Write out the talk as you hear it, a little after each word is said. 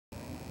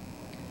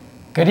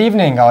Good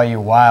evening, all you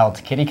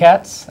wild kitty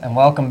cats, and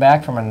welcome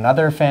back from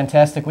another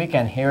fantastic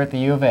weekend here at the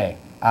U of A.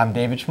 I'm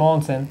David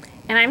Schmolenson.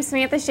 And I'm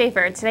Samantha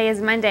Schaefer. Today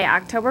is Monday,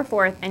 October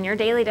 4th, and your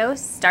Daily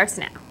Dose starts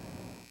now.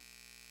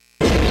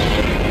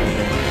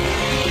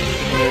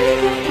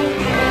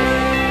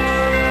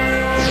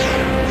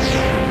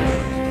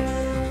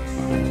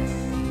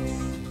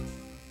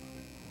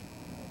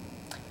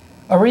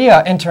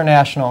 ARIA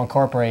International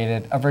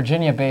Incorporated, a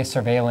Virginia-based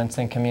surveillance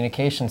and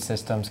communication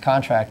systems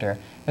contractor,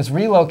 is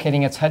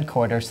relocating its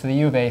headquarters to the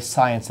U of A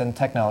Science and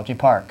Technology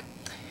Park.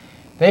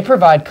 They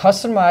provide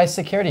customized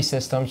security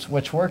systems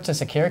which work to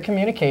secure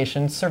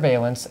communications,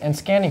 surveillance, and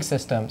scanning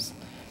systems.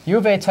 U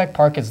of A Tech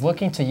Park is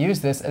looking to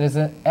use this as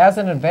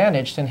an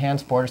advantage to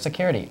enhance border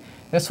security.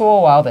 This will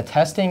allow the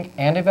testing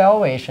and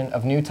evaluation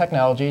of new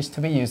technologies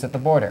to be used at the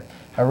border.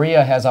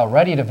 ARIA has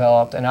already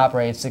developed and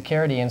operates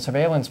security and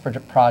surveillance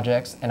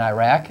projects in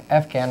Iraq,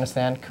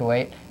 Afghanistan,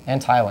 Kuwait,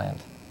 and Thailand.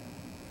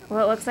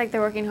 Well, it looks like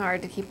they're working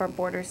hard to keep our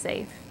borders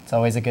safe. It's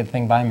always a good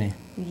thing by me.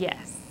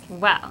 Yes.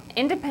 Well,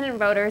 independent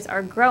voters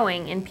are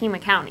growing in Pima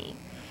County.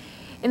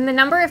 And the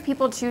number of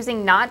people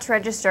choosing not to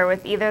register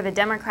with either the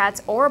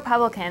Democrats or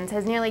Republicans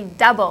has nearly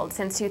doubled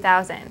since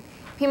 2000.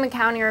 Pima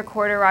County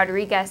Recorder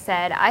Rodriguez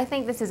said, "I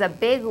think this is a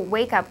big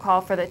wake-up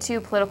call for the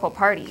two political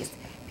parties.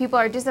 People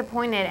are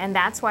disappointed, and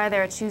that's why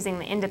they're choosing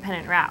the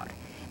independent route."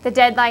 The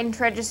deadline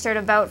to register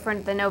to vote for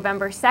the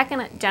November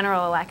 2nd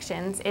general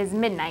elections is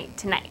midnight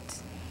tonight.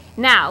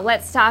 Now,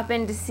 let's stop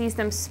in to see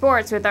some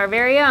sports with our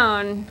very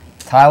own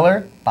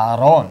Tyler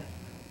Baron.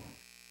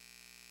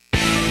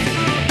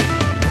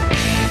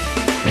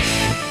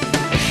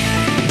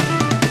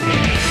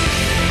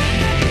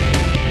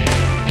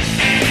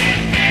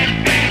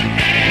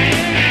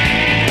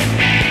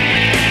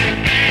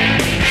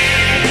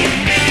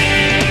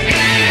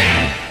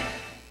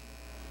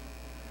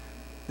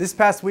 This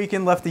past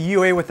weekend left the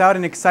UA without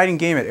an exciting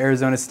game at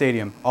Arizona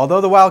Stadium. Although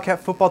the Wildcat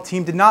football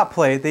team did not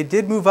play, they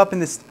did move up in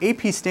the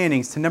AP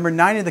standings to number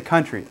 9 in the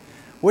country.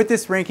 With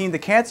this ranking, the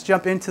Cats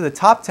jump into the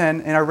top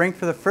 10 and are ranked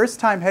for the first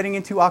time heading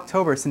into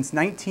October since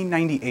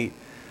 1998.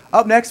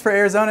 Up next for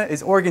Arizona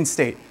is Oregon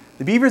State.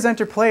 The Beavers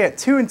enter play at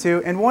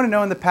 2-2 and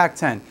 1-0 in the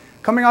Pac-10.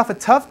 Coming off a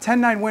tough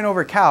 10-9 win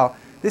over Cal,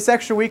 this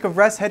extra week of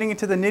rest heading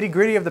into the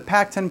nitty-gritty of the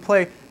Pac-10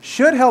 play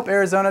should help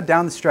Arizona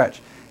down the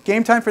stretch.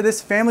 Game time for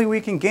this family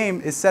weekend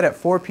game is set at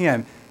 4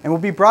 p.m. and will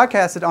be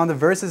broadcasted on the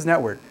Versus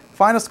Network.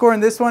 Final score in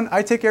this one,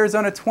 I take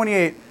Arizona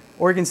 28,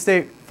 Oregon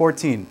State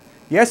 14.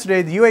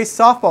 Yesterday, the UA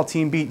softball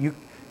team beat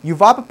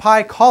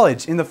Yavapai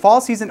College in the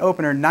fall season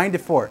opener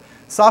 9-4.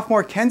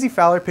 Sophomore Kenzie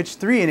Fowler pitched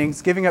 3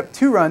 innings, giving up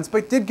 2 runs,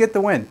 but did get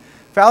the win.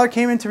 Fowler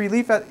came into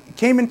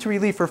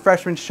relief for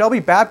freshman Shelby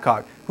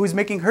Babcock, who is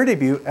making her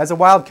debut as a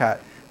Wildcat.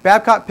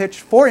 Babcock pitched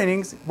 4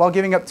 innings while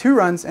giving up 2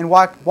 runs and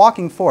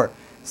walking 4.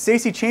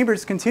 Stacey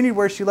Chambers continued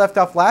where she left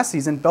off last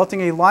season,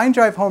 belting a line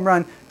drive home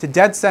run to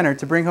dead center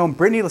to bring home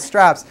Brittany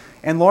Lestraps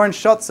and Lauren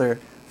Schutzer.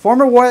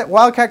 Former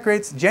Wildcat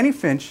greats Jenny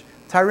Finch,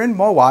 Tyrin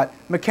Mowat,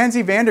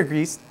 Mackenzie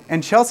Vandergriest,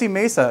 and Chelsea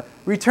Mesa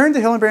return to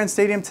Hillenbrand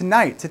Stadium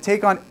tonight to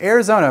take on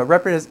Arizona,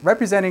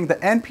 representing the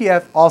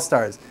NPF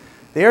All-Stars.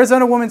 The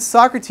Arizona women's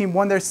soccer team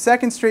won their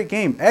 2nd straight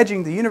game,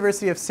 edging the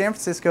University of San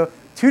Francisco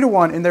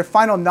 2-1 in their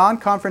final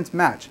non-conference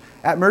match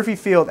at Murphy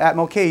Field at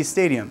Mulcahy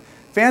Stadium.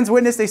 Fans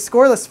witnessed a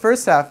scoreless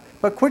first half,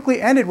 but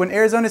quickly ended when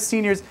Arizona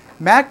seniors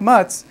Mac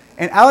Mutz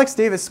and Alex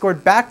Davis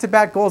scored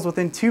back-to-back goals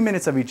within 2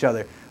 minutes of each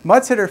other.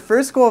 Mutz hit her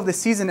first goal of the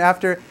season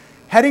after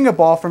heading a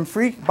ball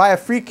by a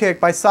free kick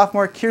by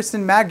sophomore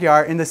Kirsten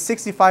Magyar in the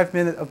 65th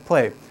minute of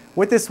play.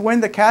 With this win,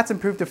 the Cats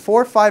improved to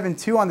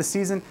 4-5-2 on the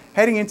season,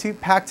 heading into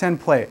Pac-10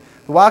 play.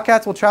 The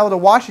Wildcats will travel to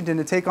Washington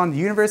to take on the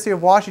University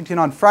of Washington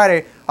on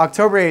Friday,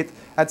 October 8th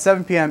at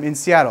 7 p.m. in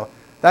Seattle.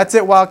 That's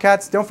it,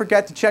 Wildcats. Don't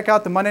forget to check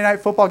out the Monday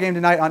Night Football game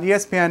tonight on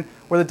ESPN,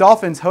 where the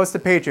Dolphins host the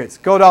Patriots.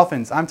 Go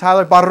Dolphins! I'm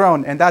Tyler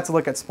Baron, and that's a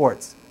look at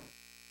sports.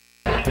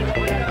 The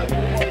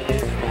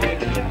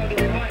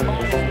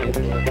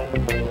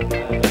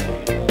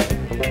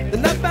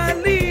knife I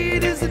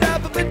lead is an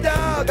alphabet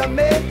dog. I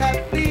may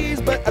have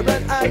fleas, but I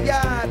run a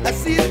yard. I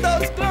see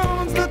those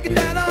clones looking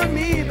down on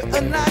me, but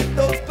unlike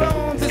those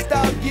clones, this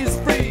dog is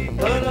free.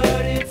 Oh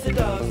Lord, it's a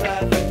dog's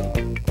life.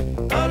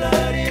 Oh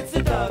Lord, it's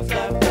a dog's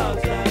life,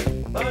 dog's life.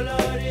 Oh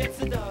Lord,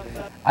 it's a dog's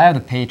life. I have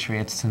the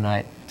Patriots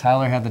tonight.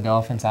 Tyler had the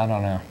Dolphins. I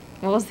don't know.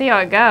 We'll see how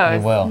it goes.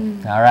 We will.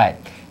 All right.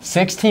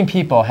 16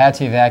 people had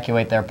to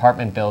evacuate their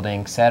apartment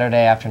building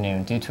Saturday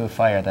afternoon due to a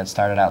fire that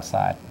started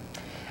outside.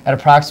 At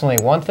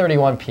approximately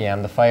 1:31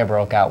 p.m., the fire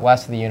broke out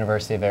west of the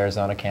University of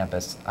Arizona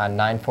campus on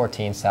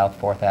 914 South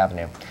 4th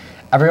Avenue.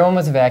 Everyone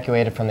was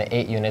evacuated from the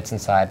 8 units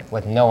inside,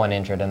 with no one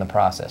injured in the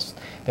process.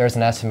 There is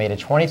an estimated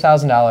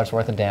 $20,000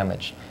 worth of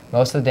damage.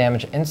 Most of the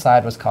damage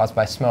inside was caused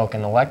by smoke,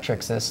 and the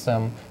electric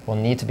system will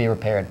need to be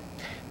repaired.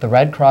 The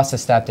Red Cross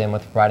has stepped in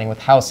with providing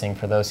with housing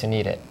for those who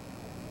need it.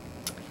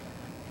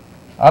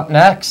 Up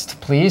next,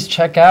 please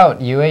check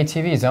out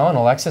UATV's own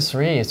Alexis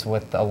Reeves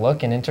with a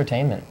look in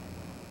entertainment.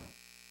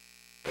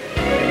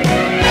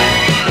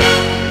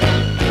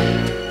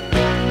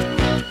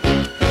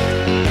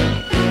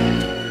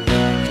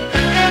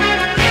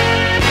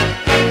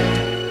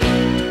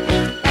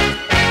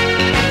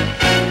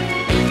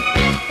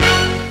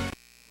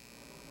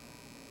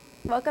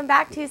 Welcome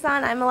back,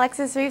 Tucson. I'm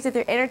Alexis Reeves with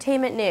your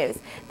entertainment news.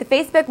 The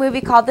Facebook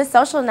movie called The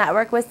Social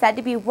Network was said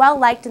to be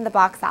well-liked in the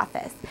box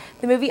office.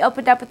 The movie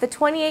opened up with a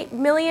 $28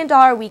 million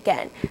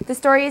weekend. The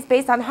story is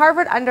based on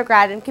Harvard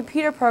undergrad and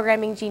computer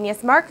programming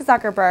genius Mark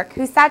Zuckerberg,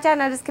 who sat down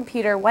at his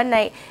computer one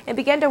night and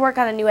began to work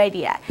on a new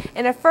idea.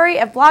 In a flurry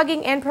of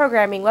blogging and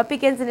programming, what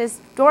begins in his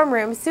dorm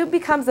room soon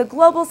becomes a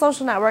global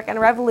social network and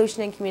a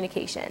revolution in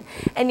communication.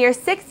 And near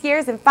 6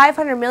 years and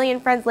 500 million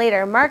friends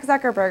later, Mark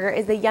Zuckerberg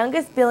is the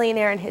youngest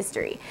billionaire in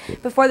history.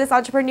 Before this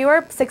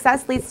entrepreneur,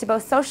 success leads to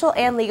both social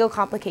and legal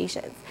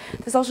complications.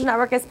 The Social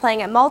Network is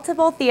playing at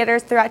multiple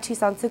theaters throughout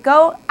Tucson, so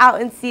go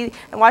out and see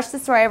and watch the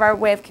story of our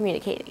way of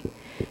communicating.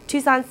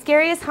 Tucson's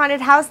scariest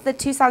haunted house, the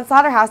Tucson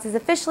Slaughterhouse, is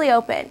officially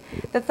open.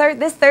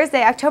 This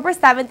Thursday, October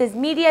 7th, is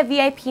Media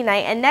VIP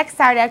Night, and next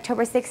Saturday,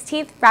 October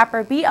 16th,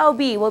 rapper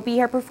B.O.B. will be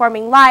here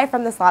performing live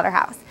from the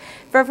Slaughterhouse.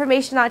 For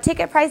information on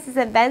ticket prices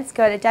and events,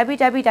 go to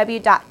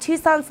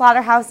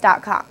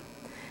www.tucsonslaughterhouse.com.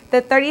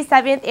 The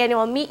 37th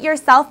Annual Meet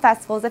Yourself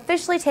Festival is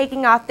officially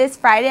taking off this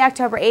Friday,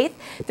 October 8th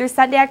through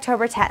Sunday,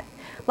 October 10th.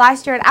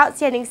 Last year, an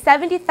outstanding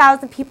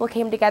 70,000 people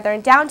came together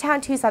in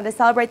downtown Tucson to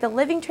celebrate the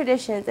living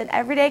traditions and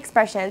everyday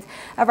expressions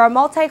of our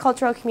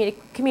multicultural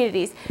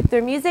communities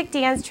through music,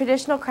 dance,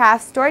 traditional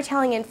crafts,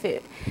 storytelling, and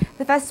food.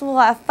 The festival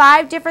will have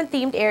 5 different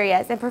themed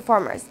areas and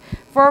performers.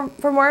 For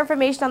more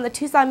information on the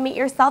Tucson Meet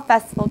Yourself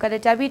Festival, go to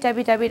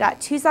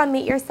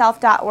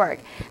www.tucsonmeetyourself.org.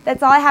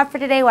 That's all I have for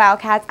today,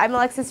 Wildcats. I'm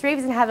Alexis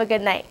Reeves, and have a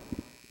good night.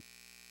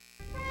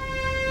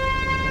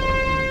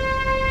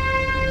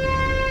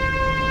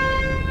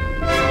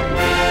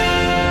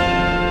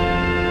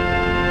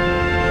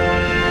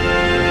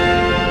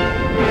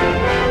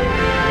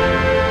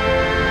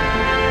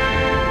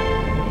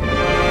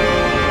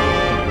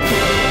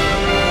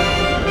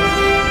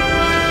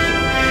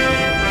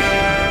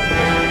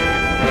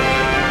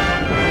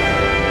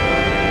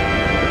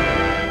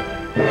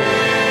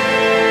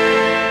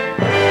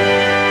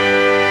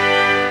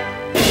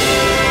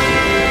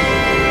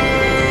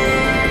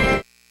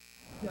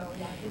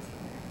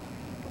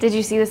 Did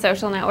you see The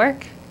Social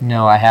Network?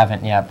 No, I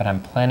haven't yet, but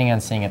I'm planning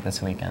on seeing it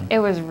this weekend. It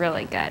was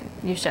really good.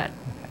 You should.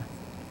 Okay.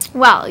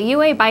 Well,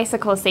 UA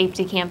Bicycle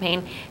Safety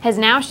Campaign has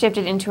now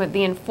shifted into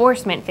the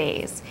enforcement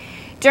phase.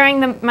 During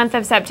the month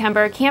of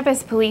September,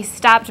 campus police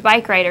stopped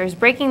bike riders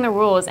breaking the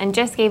rules and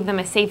just gave them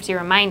a safety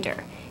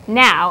reminder.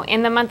 Now,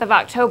 in the month of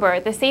October,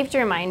 the safety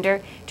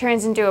reminder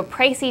turns into a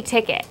pricey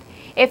ticket.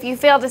 If you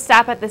fail to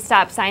stop at the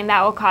stop sign,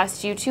 that will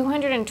cost you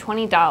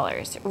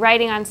 $220.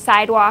 Riding on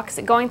sidewalks,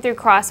 going through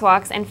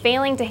crosswalks, and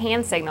failing to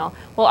hand signal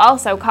will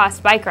also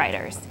cost bike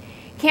riders.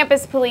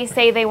 Campus police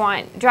say they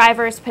want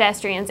drivers,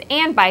 pedestrians,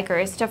 and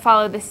bikers to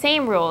follow the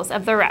same rules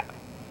of the route.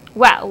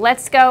 Well,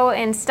 let's go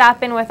and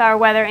stop in with our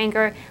weather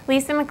anchor,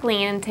 Lisa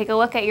McLean, and take a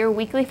look at your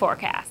weekly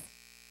forecast.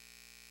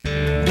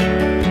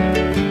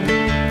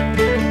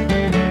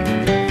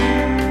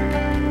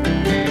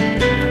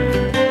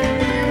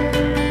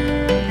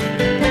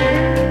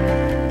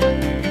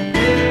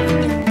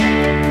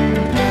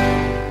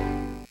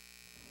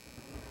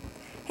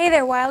 Hey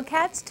there,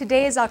 Wildcats.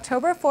 Today is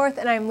October 4th,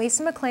 and I'm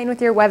Lisa McLean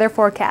with your weather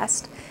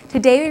forecast.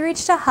 Today we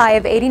reached a high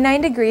of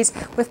 89 degrees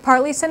with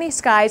partly sunny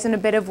skies and a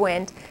bit of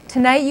wind.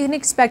 Tonight you can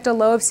expect a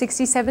low of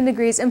 67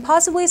 degrees and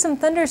possibly some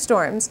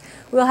thunderstorms.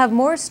 We'll have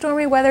more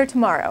stormy weather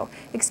tomorrow.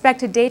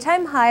 Expect a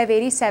daytime high of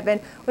 87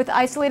 with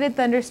isolated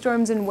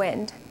thunderstorms and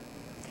wind.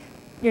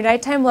 Your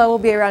nighttime low will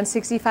be around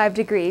 65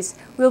 degrees.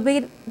 We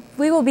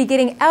will be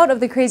getting out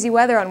of the crazy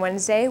weather on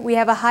Wednesday. We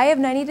have a high of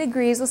 90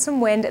 degrees with some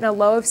wind and a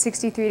low of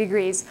 63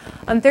 degrees.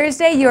 On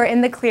Thursday, you are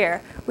in the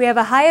clear. We have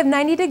a high of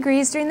 90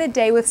 degrees during the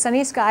day with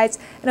sunny skies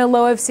and a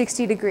low of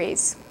 60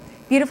 degrees.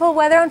 Beautiful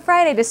weather on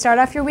Friday to start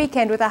off your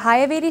weekend with a high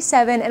of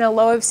 87 and a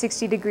low of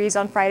 60 degrees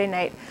on Friday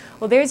night.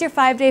 Well, there's your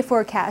 5-day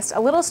forecast.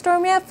 A little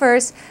stormy at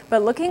first,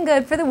 but looking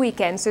good for the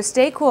weekend, so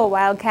stay cool,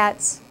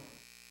 Wildcats.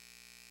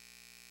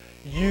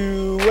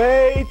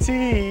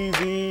 UATV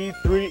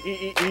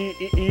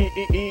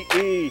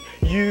 3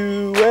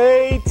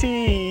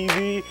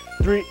 UATV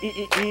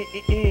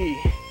 3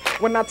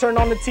 When I turn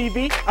on the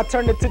TV, I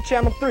turn it to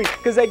channel 3,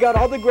 cause they got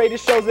all the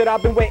greatest shows that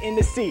I've been waiting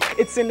to see.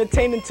 It's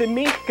entertaining to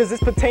me, cause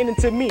it's pertaining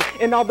to me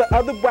and all the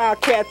other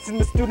Wildcats in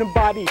the student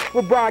body.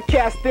 We're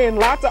broadcasting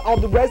live to all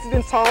the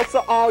residence halls,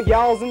 so all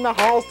y'all's in the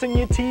halls, turn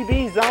your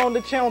TVs on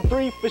to channel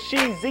 3 for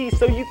Sheezy,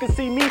 so you can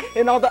see me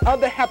and all the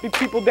other happy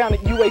people down at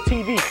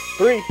UATV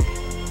 3.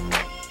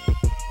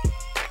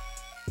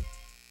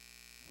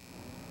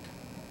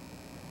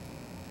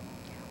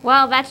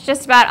 Well, that's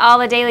just about all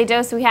the daily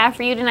dose we have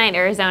for you tonight,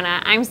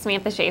 Arizona. I'm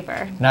Samantha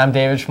Schaefer. And I'm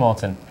David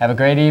Schmolten. Have a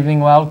great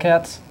evening,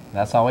 Wildcats.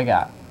 That's all we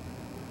got.